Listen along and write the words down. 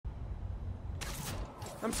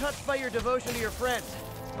I'm touched by your devotion to your friends.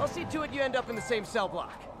 I'll see to it you end up in the same cell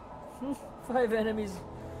block. 5 enemies.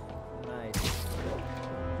 Nice.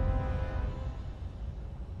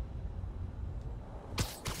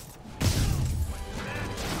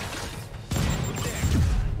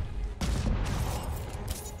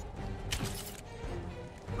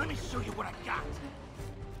 Let me show you what I got.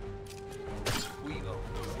 We go.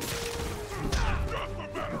 Just a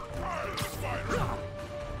matter of time, spider.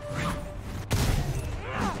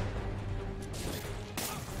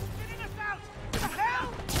 Getting us out! What the hell?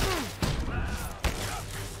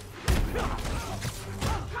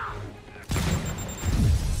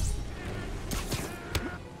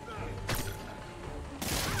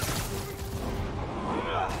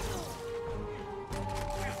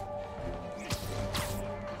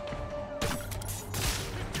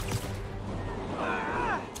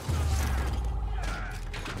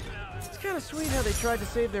 Kind of sweet how they tried to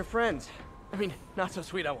save their friends. I mean, not so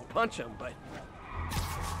sweet I won't punch them, but...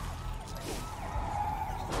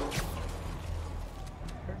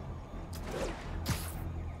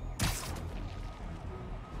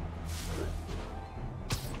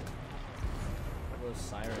 Those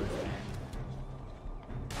sirens, man.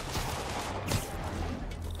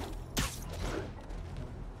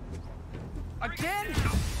 Again?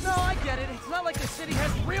 No, I get it. It's not like the city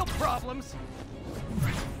has real problems.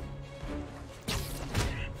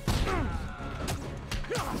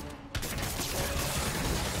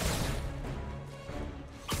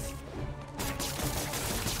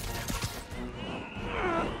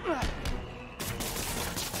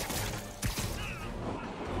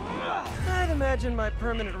 I'd imagine my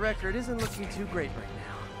permanent record isn't looking too great right now.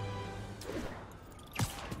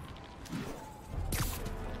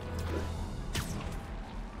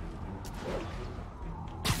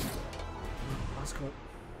 Oscar.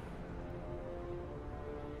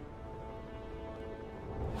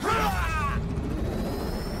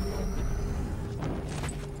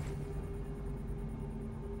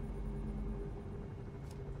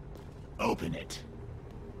 Open it.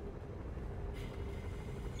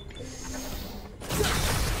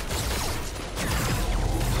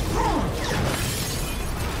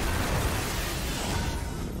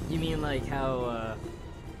 You mean like how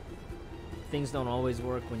things don't always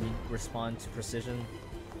work when you respond to precision?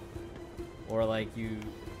 Or like you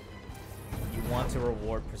want to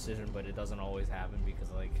reward precision but it doesn't always happen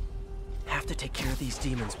because like... Have to take care of these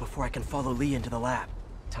demons before I can follow Lee into the lab.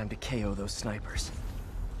 Time to KO those snipers.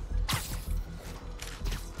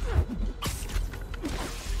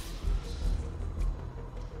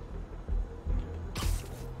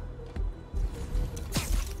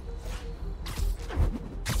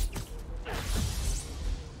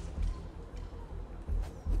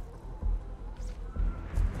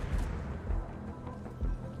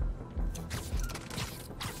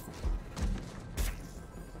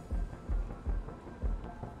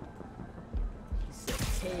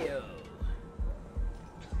 KO.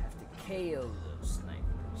 Have to KO those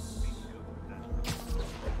snipers.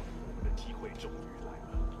 机会终于来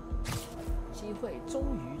了。机会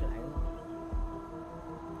终于来了。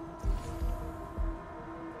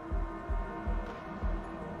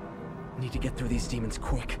 Need to get through these demons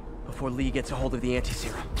quick, before Lee gets a hold of the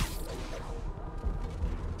anti-serum.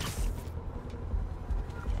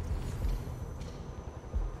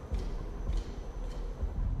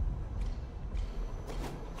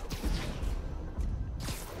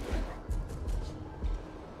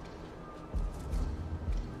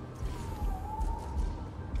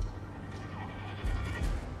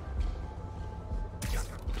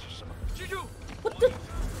 What the?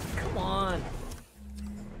 Come on.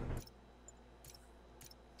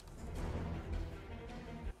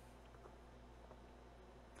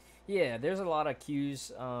 Yeah, there's a lot of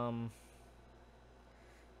cues. Well,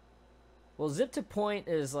 zip to point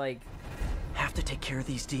is like... Have to take care of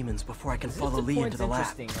these demons before I can follow Lee into the lab.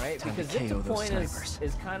 Interesting, right? Time Because to zip to KO those point snipers.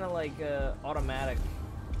 is kind of like automatic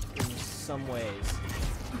in some ways.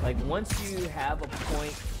 Like once you have a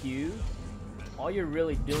point cue, all you're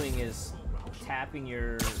really doing is tapping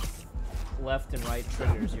your left and right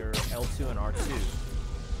triggers, your L2 and R2.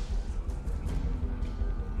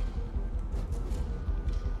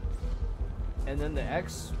 And then the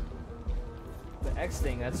X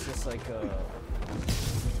thing, that's just like a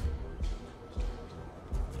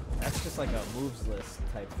moves list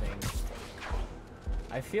type thing.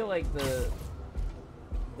 I feel like the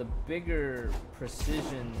bigger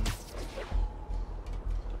precision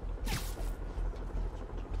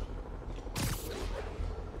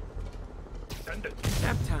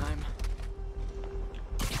Nap time.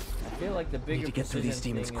 I feel like the bigger Need to get through these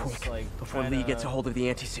demons thing is quick like before Lee gets a hold of the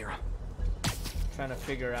anti-serum. trying to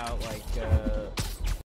figure out like